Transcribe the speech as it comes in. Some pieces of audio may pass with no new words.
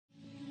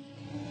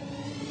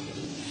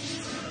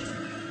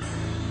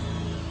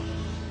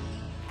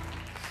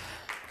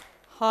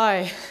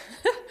Hi.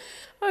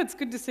 It's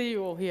good to see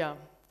you all here.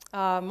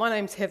 My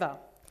name's Heather.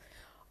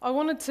 I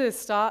wanted to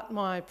start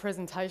my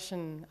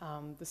presentation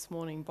this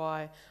morning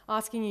by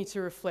asking you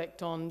to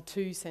reflect on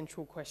two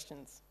central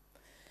questions.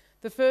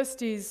 The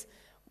first is,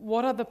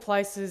 what are the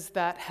places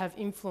that have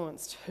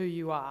influenced who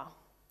you are?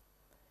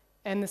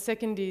 And the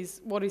second is,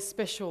 what is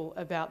special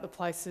about the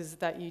places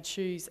that you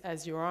choose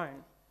as your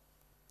own?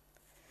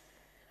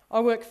 I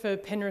work for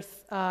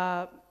Penrith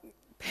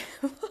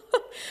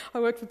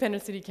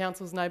City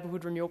Council's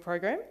Neighbourhood Renewal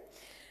Program,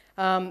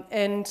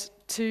 and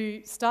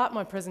to start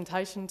my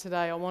presentation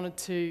today I wanted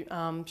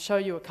to show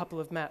you a couple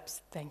of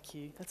maps. Thank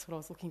you, that's what I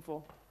was looking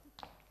for.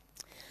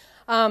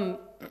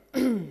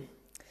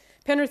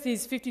 Penrith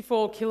is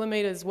 54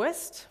 kilometres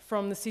west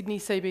from the Sydney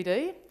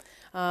CBD.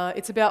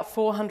 It's about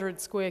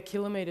 400 square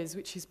kilometres,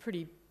 which is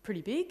pretty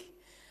big,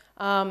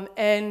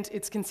 and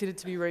it's considered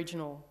to be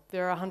regional.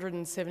 There are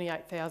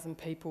 178,000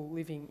 people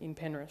living in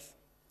Penrith.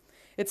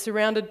 It's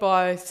surrounded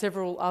by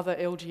several other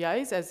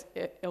LGAs, as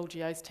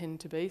LGAs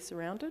tend to be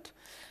surrounded,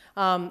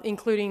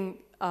 including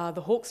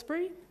the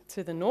Hawkesbury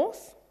to the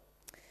north,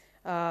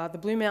 the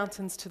Blue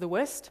Mountains to the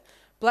west,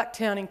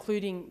 Blacktown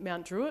including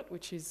Mt Druitt,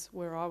 which is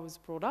where I was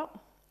brought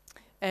up,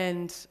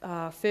 and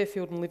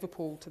Fairfield and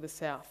Liverpool to the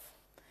south.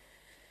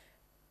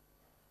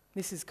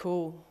 This is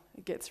cool.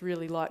 It gets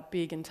really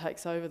big and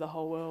takes over the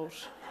whole world.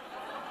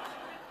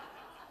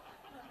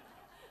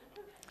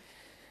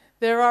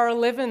 There are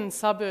 11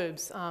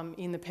 suburbs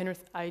in the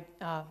Penrith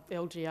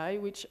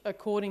LGA, which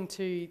according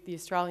to the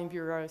Australian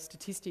Bureau of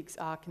Statistics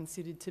are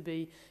considered to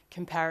be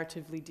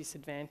comparatively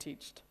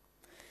disadvantaged.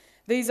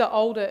 These are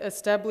older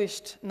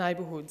established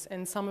neighbourhoods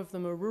and some of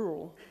them are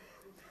rural,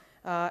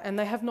 and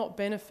they have not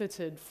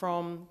benefited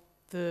from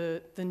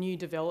the new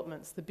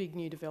developments, the big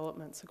new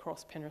developments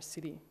across Penrith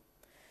City.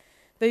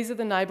 These are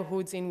the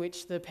neighbourhoods in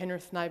which the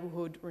Penrith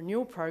Neighbourhood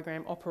Renewal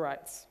Program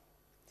operates.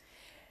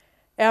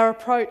 Our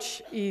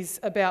approach is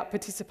about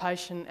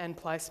participation and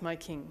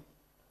placemaking.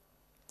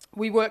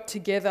 We work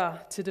together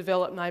to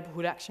develop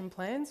neighbourhood action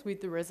plans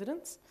with the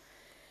residents,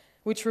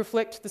 which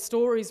reflect the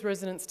stories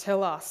residents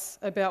tell us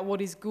about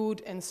what is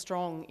good and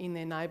strong in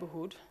their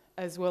neighbourhood,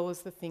 as well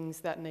as the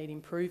things that need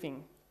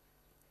improving.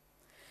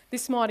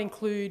 This might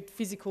include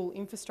physical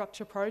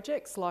infrastructure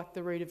projects like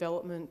the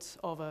redevelopment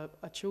of a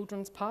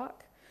children's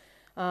park.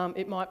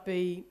 It might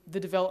be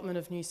the development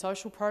of new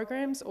social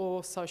programs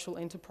or social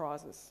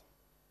enterprises.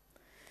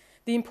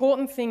 The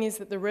important thing is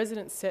that the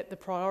residents set the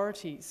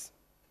priorities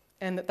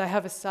and that they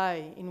have a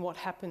say in what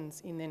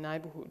happens in their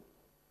neighbourhood.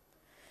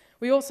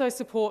 We also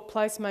support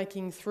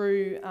placemaking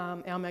through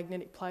our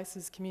Magnetic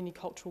Places Community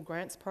Cultural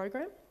Grants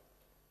program,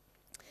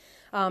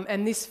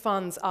 and this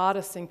funds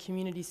artists and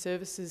community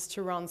services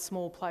to run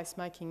small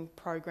placemaking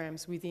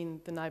programs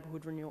within the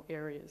neighbourhood renewal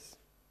areas.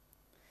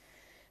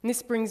 And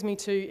this brings me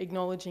to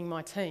acknowledging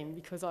my team,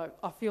 because I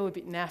feel a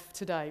bit naff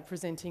today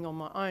presenting on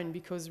my own,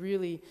 because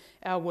really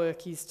our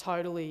work is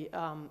totally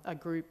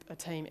a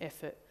team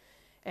effort,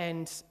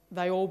 and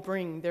they all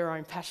bring their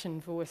own passion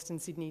for Western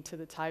Sydney to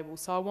the table.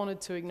 So I wanted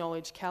to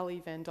acknowledge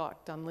Callie Van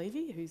Dyke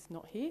Dunleavy, who's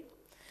not here,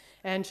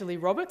 Angeli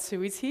Roberts,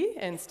 who is here,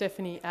 and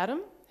Stephanie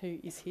Adam, who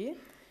is here,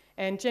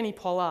 and Jenny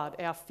Pollard,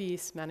 our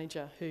fierce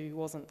manager, who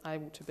wasn't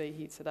able to be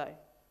here today.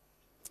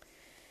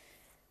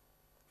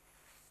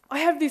 I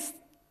have this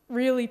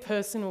really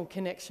personal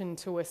connection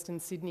to Western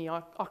Sydney.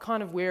 I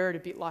kind of wear it a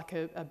bit like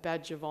a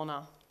badge of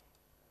honour.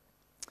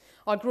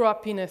 I grew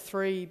up in a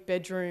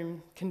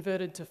 3-bedroom,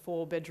 converted to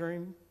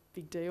 4-bedroom,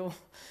 big deal,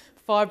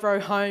 fibro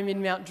home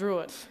in Mt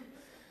Druitt.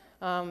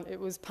 It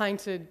was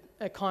painted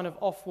a kind of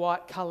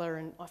off-white colour,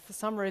 and for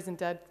some reason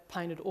Dad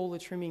painted all the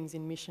trimmings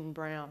in mission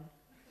brown.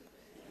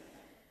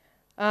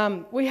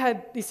 We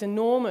had this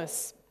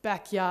enormous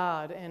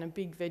backyard and a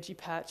big veggie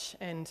patch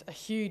and a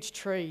huge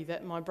tree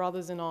that my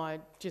brothers and I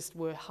just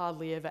were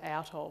hardly ever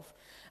out of,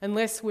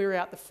 unless we were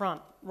out the front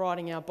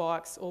riding our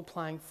bikes or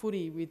playing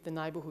footy with the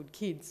neighbourhood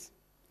kids.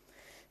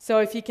 So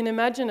if you can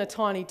imagine a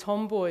tiny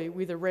tomboy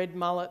with a red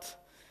mullet,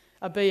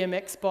 a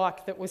BMX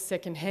bike that was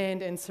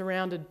second-hand and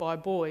surrounded by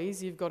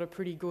boys, you've got a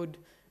pretty good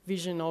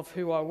vision of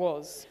who I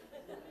was.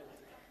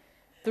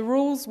 The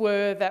rules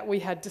were that we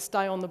had to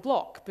stay on the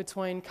block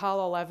between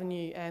Carlisle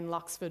Avenue and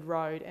Luxford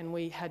Road, and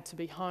we had to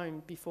be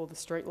home before the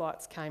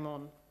streetlights came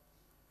on.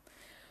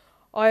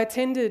 I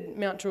attended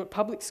Mt Druitt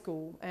Public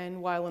School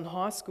and Wayland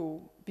High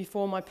School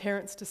before my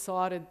parents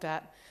decided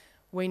that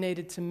we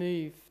needed to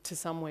move to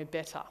somewhere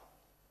better.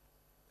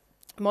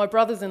 My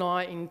brothers and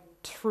I, in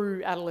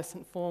true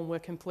adolescent form, were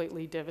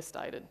completely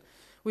devastated.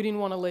 We didn't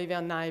want to leave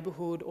our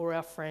neighbourhood or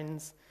our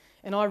friends,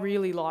 and I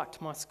really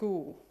liked my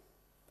school.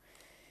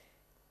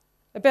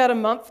 About a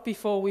month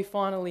before we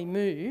finally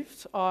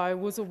moved, I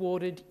was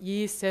awarded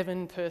Year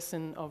 7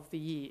 Person of the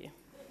Year.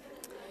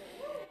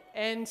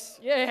 And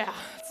yeah,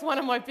 it's one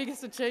of my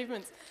biggest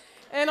achievements.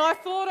 And I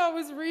thought I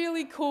was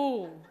really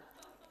cool.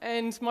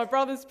 And my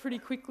brothers pretty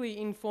quickly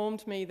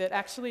informed me that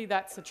actually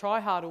that's a Try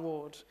Hard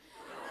award.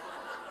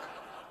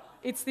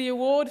 It's the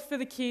award for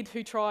the kid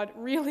who tried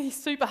really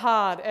super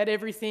hard at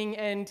everything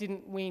and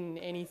didn't win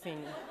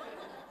anything.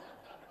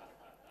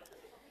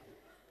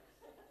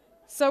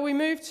 So we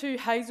moved to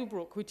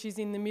Hazelbrook, which is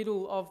in the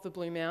middle of the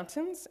Blue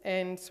Mountains,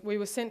 and we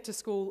were sent to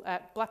school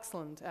at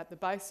Blaxland, at the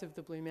base of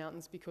the Blue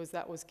Mountains, because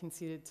that was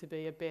considered to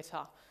be a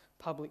better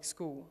public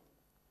school.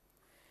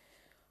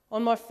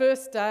 On my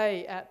first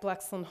day at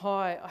Blaxland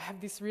High, I have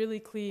this really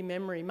clear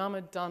memory. Mum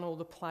had done all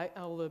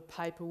the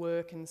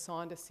paperwork and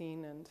signed us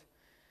in, and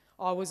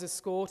I was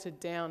escorted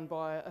down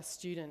by a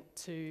student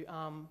to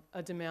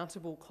a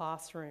demountable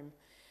classroom.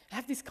 I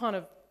have this kind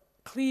of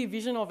clear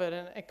vision of it,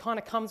 and it kind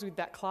of comes with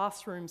that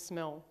classroom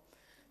smell.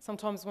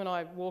 Sometimes when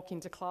I walk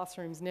into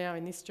classrooms now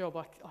in this job,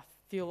 I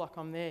feel like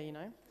I'm there, you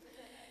know.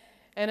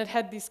 And it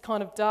had this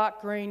kind of dark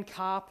green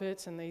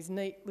carpet and these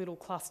neat little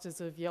clusters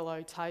of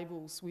yellow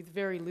tables with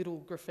very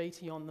little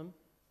graffiti on them.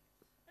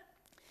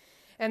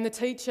 And the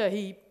teacher,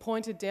 he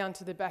pointed down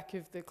to the back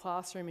of the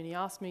classroom and he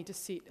asked me to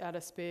sit at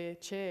a spare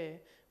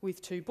chair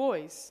with two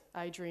boys,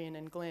 Adrian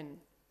and Glenn.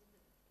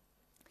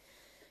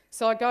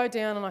 So I go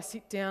down and I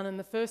sit down, and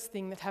the first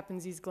thing that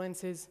happens is Glenn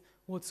says,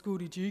 "What school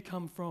did you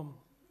come from?"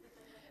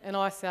 And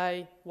I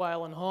say,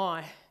 "Wayland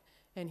High."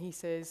 And he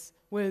says,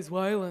 "Where's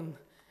Wayland?"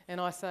 And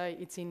I say,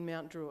 "It's in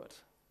Mt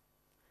Druitt."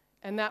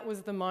 And that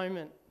was the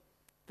moment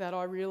that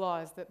I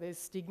realised that there's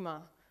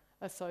stigma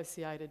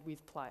associated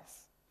with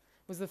place.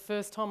 It was the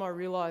first time I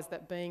realised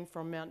that being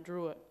from Mt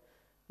Druitt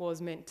was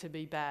meant to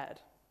be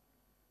bad.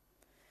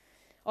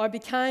 I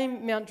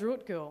became Mt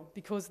Druitt girl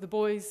because the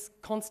boys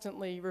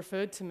constantly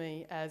referred to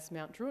me as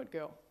Mt Druitt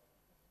girl.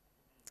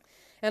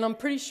 And I'm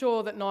pretty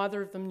sure that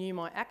neither of them knew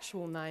my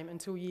actual name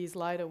until years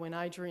later when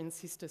Adrian's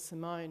sister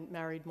Simone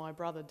married my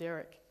brother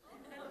Derek.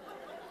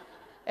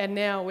 And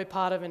now we're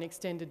part of an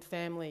extended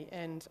family,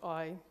 and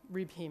I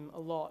rib him a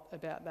lot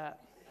about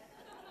that.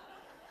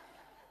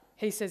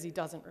 He says he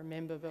doesn't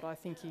remember, but I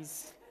think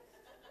he's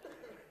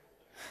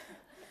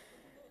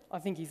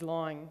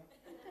lying.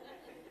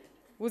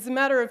 It was a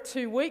matter of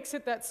 2 weeks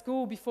at that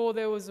school before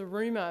there was a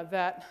rumour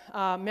that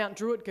Mt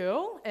Druitt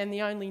girl and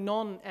the only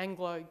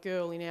non-Anglo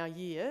girl in our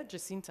year,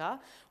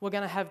 Jacinta, were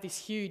going to have this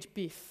huge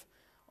biff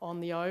on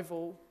the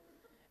Oval,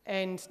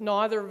 and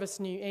neither of us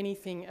knew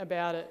anything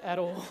about it at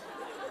all.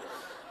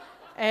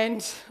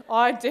 And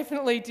I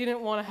definitely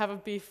didn't want to have a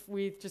biff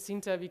with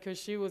Jacinta because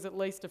she was at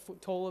least a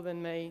foot taller than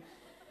me,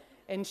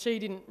 and she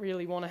didn't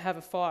really want to have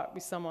a fight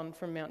with someone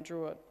from Mt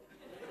Druitt.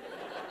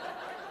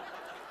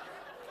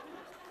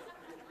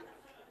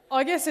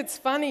 I guess it's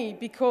funny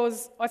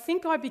because I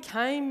think I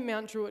became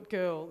Mt Druitt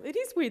girl. It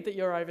is weird that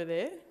you're over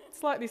there.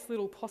 It's like this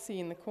little posse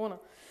in the corner.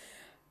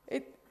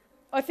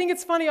 I think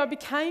it's funny, I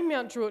became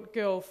Mt Druitt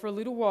girl for a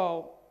little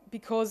while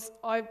because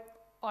I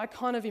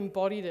kind of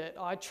embodied it.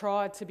 I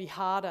tried to be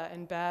harder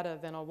and badder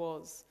than I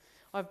was.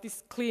 I have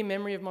this clear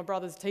memory of my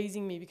brothers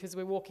teasing me because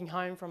we're walking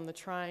home from the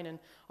train and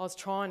I was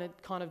trying to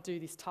kind of do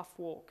this tough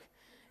walk.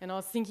 And I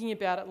was thinking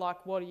about it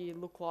like, what do you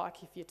look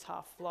like if you're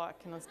tough?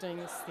 And I was doing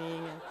this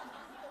thing.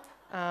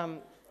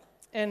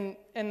 And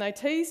they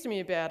teased me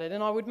about it,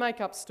 and I would make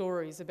up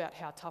stories about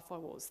how tough I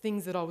was,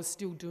 things that I was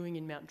still doing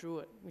in Mt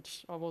Druitt,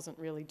 which I wasn't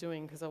really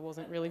doing because I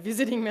wasn't really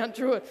visiting Mt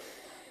Druitt.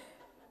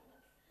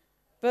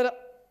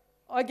 But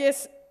I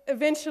guess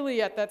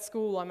eventually at that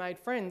school I made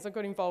friends. I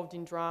got involved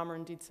in drama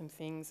and did some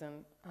things,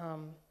 and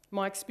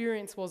my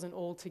experience wasn't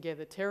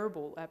altogether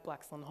terrible at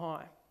Blaxland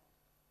High.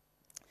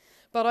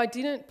 But I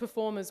didn't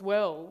perform as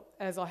well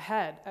as I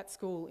had at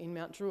school in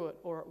Mt Druitt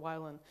or at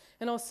Wayland,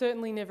 and I was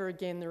certainly never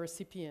again the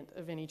recipient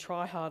of any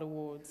Try Hard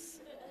awards.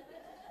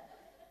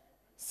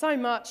 So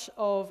much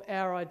of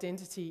our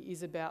identity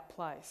is about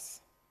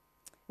place.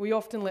 We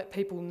often let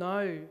people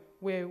know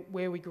where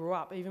we grew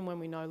up, even when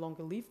we no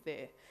longer live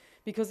there,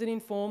 because it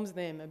informs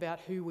them about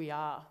who we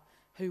are,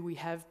 who we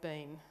have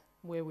been,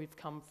 where we've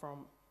come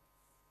from.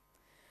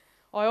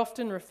 I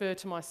often refer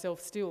to myself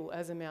still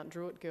as a Mt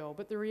Druitt girl,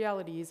 but the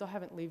reality is I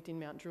haven't lived in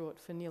Mt Druitt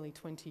for nearly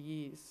 20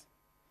 years.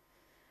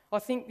 I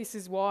think this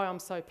is why I'm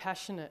so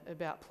passionate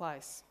about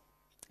place,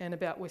 and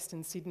about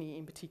Western Sydney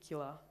in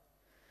particular.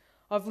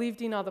 I've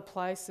lived in other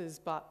places,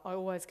 but I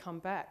always come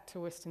back to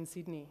Western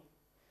Sydney.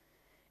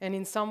 And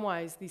in some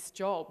ways, this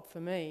job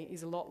for me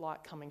is a lot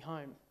like coming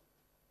home.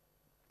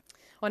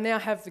 I now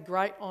have the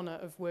great honour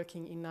of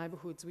working in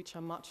neighbourhoods which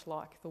are much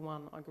like the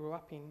one I grew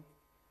up in.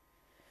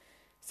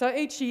 So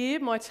each year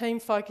my team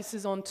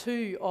focuses on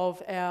 2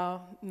 of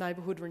our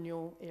neighbourhood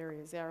renewal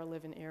areas, our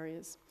 11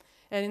 areas.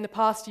 And in the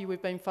past year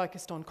we've been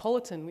focused on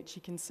Colleton, which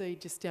you can see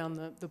just down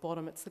the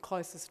bottom. It's the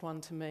closest one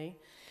to me.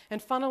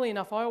 And funnily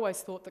enough, I always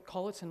thought that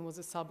Colleton was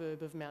a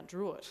suburb of Mt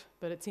Druitt,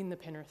 but it's in the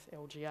Penrith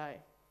LGA.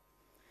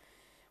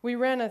 We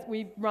run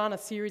a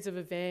series of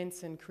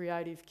events and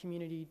creative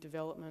community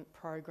development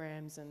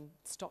programs and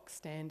stock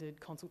standard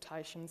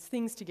consultations,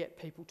 things to get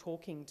people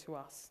talking to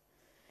us.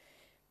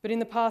 But in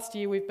the past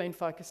year, we've been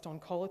focused on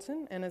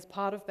Colleton, and as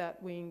part of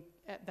that,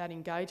 at that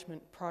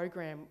engagement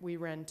program, we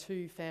ran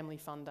 2 family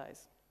fun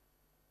days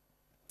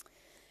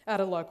at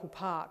a local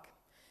park.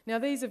 Now,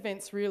 these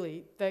events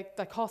really, they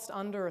cost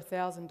under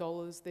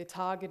 $1,000. They're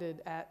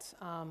targeted at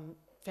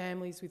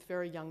families with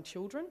very young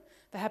children.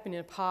 They happen in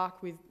a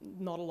park with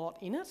not a lot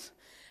in it,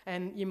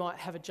 and you might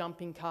have a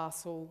jumping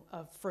castle,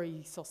 a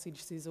free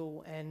sausage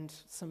sizzle and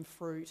some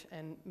fruit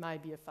and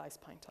maybe a face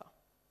painter.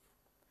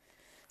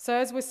 So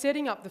as we're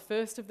setting up the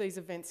first of these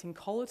events in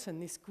Colleton,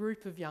 this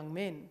group of young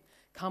men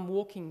come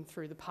walking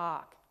through the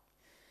park.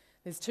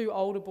 There's two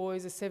older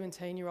boys, a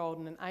 17-year-old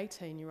and an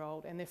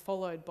 18-year-old, and they're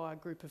followed by a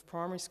group of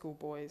primary school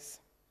boys.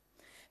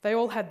 They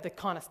all had the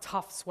kind of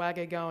tough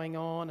swagger going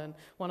on, and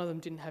one of them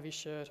didn't have his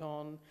shirt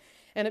on.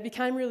 And it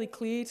became really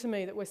clear to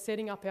me that we're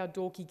setting up our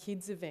Dorky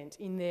Kids event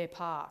in their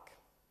park.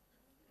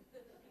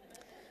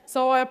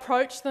 So I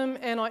approached them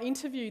and I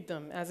interviewed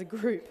them as a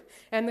group,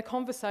 and the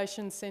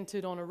conversation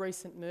centred on a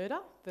recent murder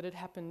that had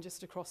happened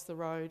just across the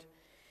road,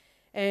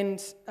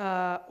 and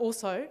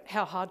also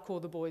how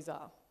hardcore the boys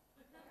are.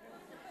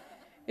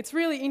 It's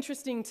really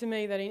interesting to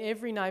me that in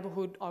every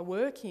neighbourhood I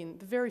work in,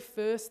 the very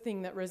first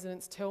thing that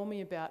residents tell me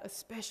about,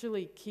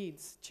 especially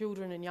kids,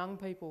 children and young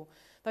people,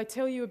 they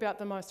tell you about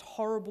the most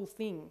horrible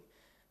thing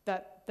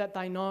that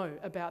they know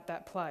about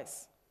that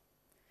place.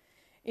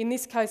 In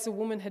this case, a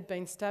woman had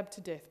been stabbed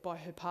to death by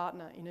her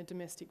partner in a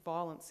domestic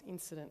violence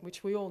incident,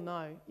 which we all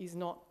know is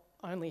not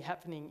only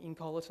happening in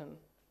Colleton.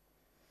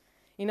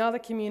 In other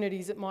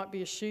communities, it might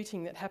be a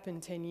shooting that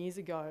happened 10 years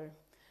ago,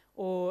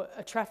 or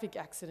a traffic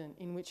accident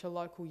in which a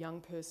local young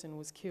person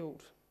was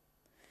killed.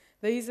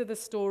 These are the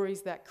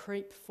stories that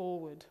creep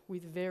forward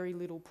with very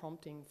little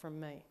prompting from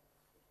me.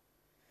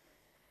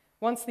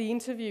 Once the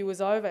interview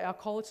was over, our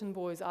Colleton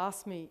boys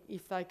asked me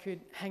if they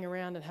could hang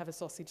around and have a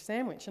sausage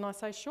sandwich, and I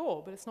say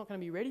sure, but it's not going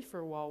to be ready for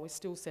a while, we're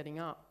still setting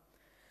up.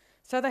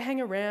 So they hang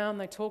around,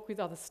 they talk with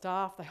other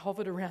staff, they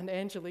hovered around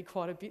Angeli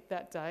quite a bit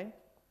that day.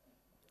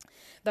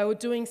 They were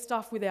doing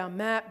stuff with our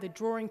map, they're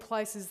drawing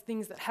places,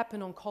 things that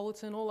happen on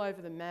Colleton all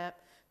over the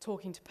map,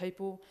 talking to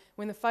people.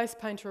 When the face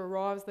painter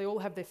arrives, they all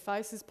have their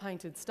faces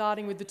painted,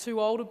 starting with the two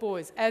older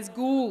boys as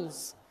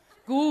ghouls.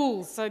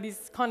 Ghouls, so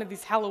this kind of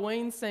this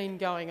Halloween scene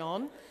going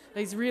on,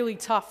 these really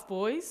tough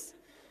boys.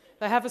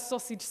 They have a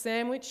sausage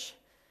sandwich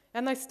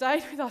and they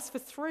stayed with us for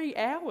 3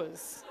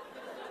 hours.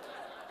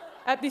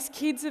 At this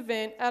kids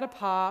event at a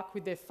park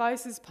with their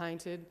faces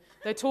painted,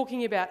 they're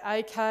talking about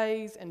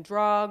AKs and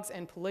drugs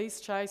and police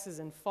chases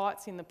and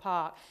fights in the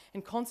park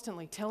and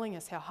constantly telling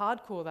us how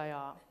hardcore they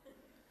are.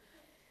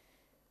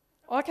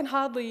 I can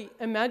hardly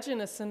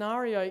imagine a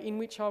scenario in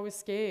which I was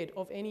scared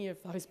of any of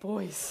those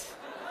boys.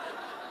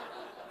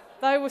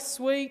 They were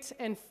sweet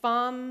and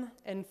fun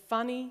and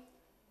funny,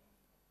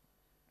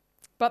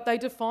 but they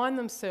define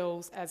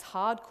themselves as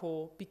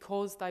hardcore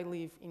because they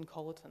live in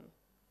Colleton.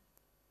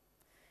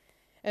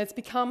 And it's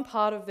become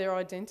part of their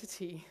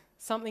identity,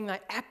 something they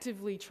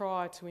actively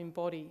try to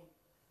embody.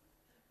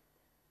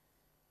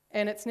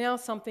 And it's now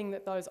something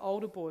that those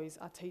older boys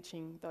are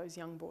teaching those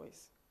young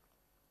boys.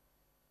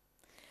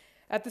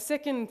 At the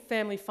second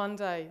Family Fun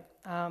Day,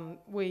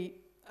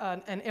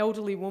 an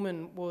elderly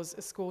woman was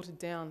escorted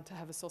down to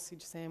have a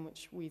sausage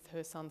sandwich with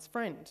her son's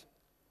friend.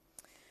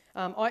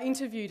 I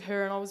interviewed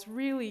her and I was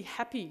really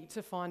happy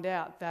to find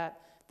out that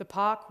the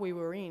park we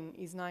were in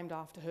is named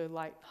after her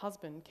late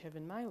husband,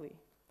 Kevin Maley.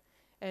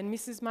 And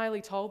Mrs.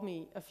 Maley told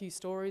me a few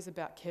stories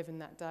about Kevin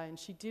that day, and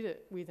she did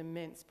it with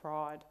immense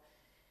pride.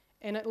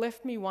 And it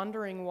left me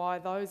wondering why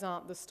those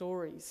aren't the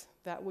stories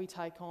that we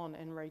take on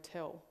and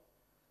retell.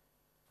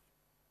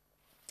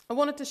 I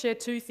wanted to share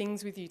 2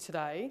 things with you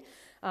today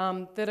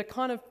that are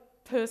kind of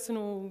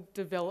personal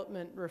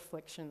development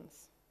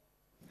reflections.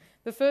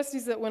 The first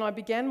is that when I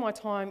began my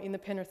time in the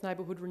Penrith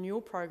Neighbourhood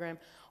Renewal Program,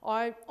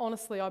 I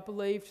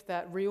believed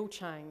that real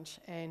change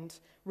and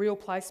real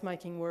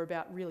placemaking were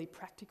about really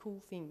practical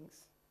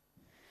things.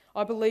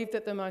 I believed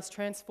that the most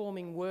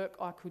transforming work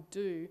I could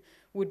do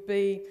would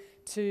be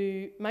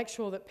to make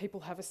sure that people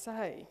have a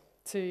say,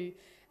 to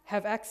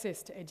have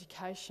access to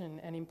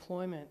education and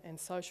employment and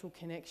social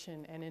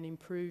connection and an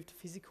improved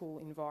physical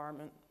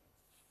environment.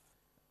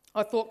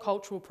 I thought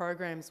cultural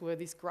programs were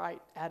this great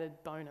added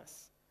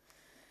bonus,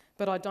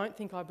 but I don't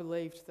think I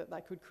believed that they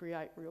could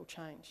create real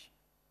change.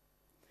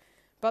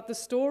 But the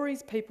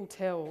stories people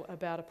tell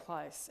about a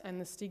place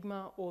and the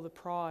stigma or the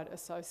pride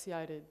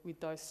associated with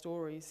those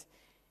stories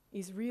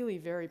is really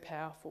very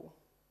powerful.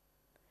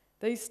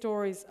 These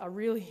stories are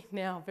really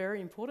now very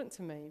important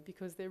to me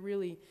because they're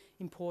really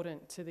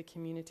important to the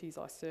communities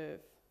I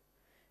serve.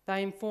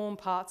 They inform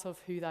parts of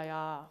who they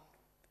are,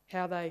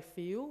 how they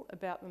feel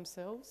about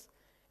themselves,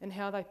 and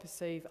how they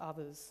perceive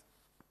others.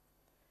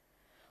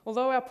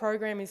 Although our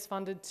program is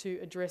funded to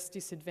address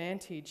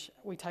disadvantage,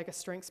 we take a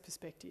strengths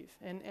perspective,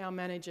 and our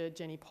manager,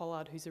 Jenny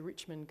Pollard, who's a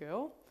Richmond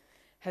girl,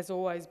 has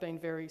always been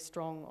very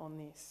strong on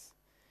this.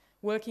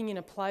 Working in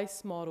a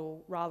place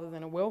model rather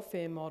than a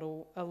welfare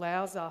model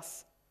allows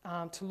us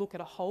to look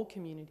at a whole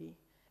community,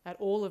 at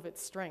all of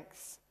its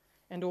strengths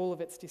and all of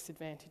its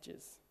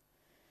disadvantages.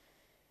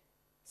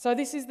 So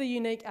this is the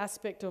unique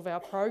aspect of our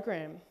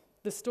program.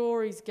 The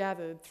stories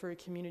gathered through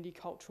community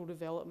cultural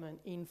development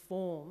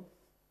inform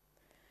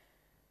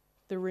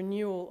the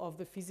renewal of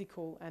the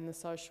physical and the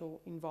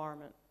social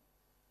environment.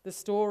 The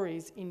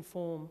stories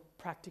inform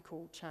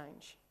practical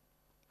change.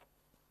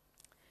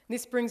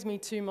 This brings me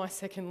to my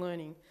second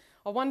learning.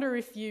 I wonder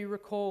if you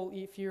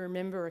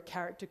remember a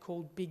character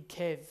called Big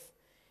Kev.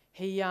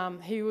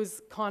 He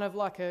was kind of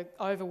like an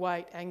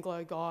overweight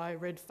Anglo guy,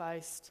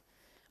 red-faced,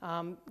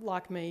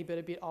 like me, but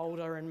a bit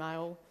older and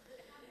male.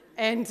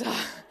 And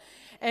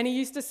he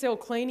used to sell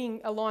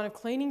a line of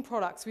cleaning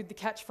products with the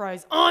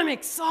catchphrase, "I'm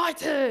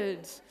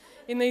excited,"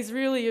 in these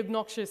really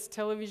obnoxious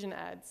television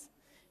ads.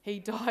 He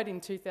died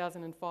in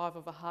 2005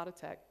 of a heart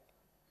attack.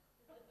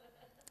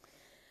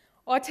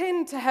 I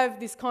tend to have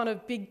this kind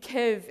of Big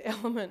Kev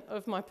element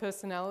of my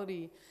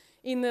personality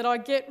in that I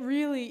get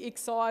really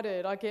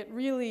excited, I get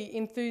really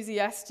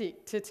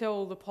enthusiastic to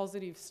tell the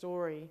positive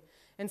story,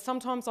 and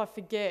sometimes I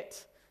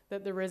forget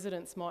that the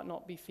residents might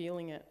not be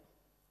feeling it.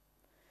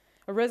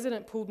 A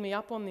resident pulled me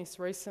up on this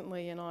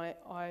recently, and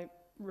I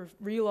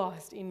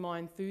realised in my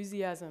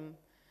enthusiasm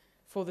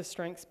for the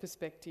strengths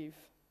perspective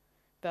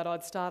that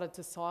I'd started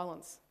to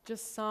silence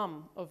just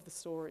some of the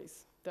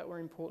stories that were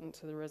important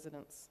to the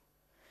residents.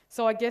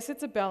 So I guess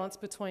it's a balance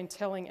between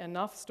telling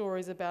enough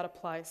stories about a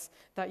place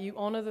that you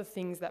honour the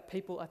things that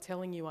people are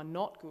telling you are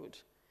not good,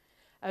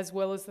 as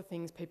well as the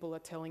things people are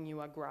telling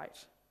you are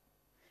great.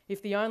 If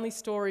the only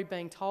story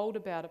being told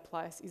about a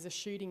place is a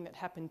shooting that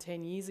happened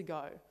 10 years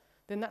ago,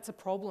 then that's a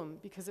problem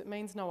because it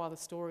means no other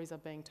stories are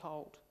being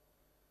told.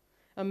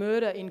 A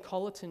murder in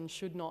Colleton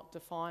should not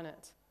define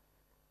it.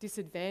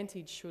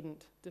 Disadvantage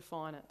shouldn't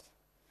define it.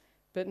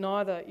 But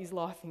neither is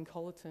life in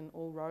Colleton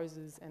all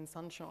roses and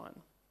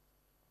sunshine.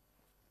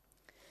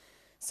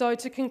 So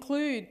to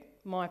conclude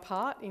my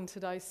part in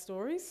today's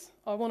stories,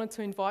 I wanted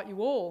to invite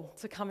you all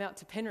to come out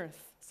to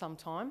Penrith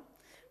sometime.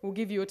 We'll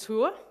give you a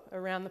tour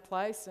around the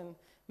place and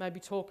maybe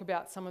talk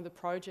about some of the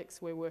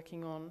projects we're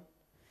working on.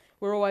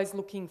 We're always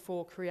looking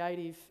for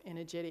creative,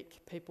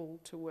 energetic people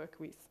to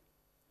work with.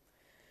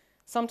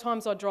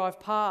 Sometimes I drive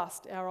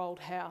past our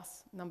old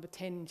house, number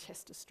 10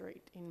 Chester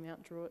Street in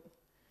Mt Druitt,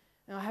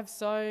 and I have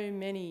so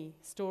many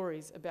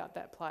stories about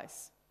that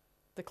place.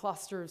 The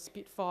cluster of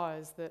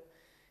Spitfires that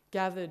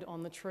gathered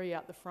on the tree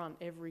out the front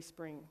every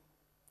spring.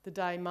 The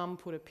day Mum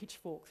put a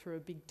pitchfork through a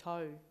big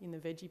toe in the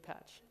veggie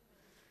patch.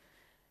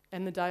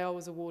 And the day I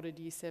was awarded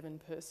Year 7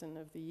 Person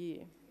of the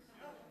Year.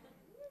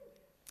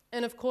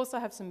 And of course I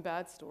have some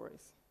bad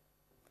stories.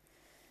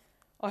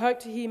 I hope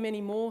to hear many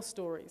more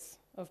stories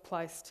of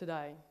place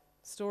today,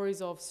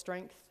 stories of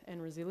strength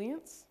and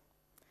resilience.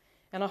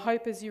 And I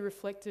hope as you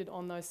reflected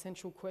on those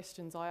central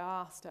questions I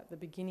asked at the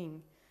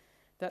beginning,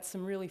 that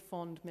some really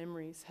fond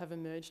memories have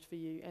emerged for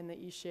you and that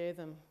you share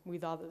them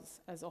with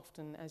others as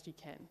often as you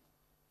can.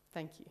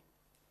 Thank you.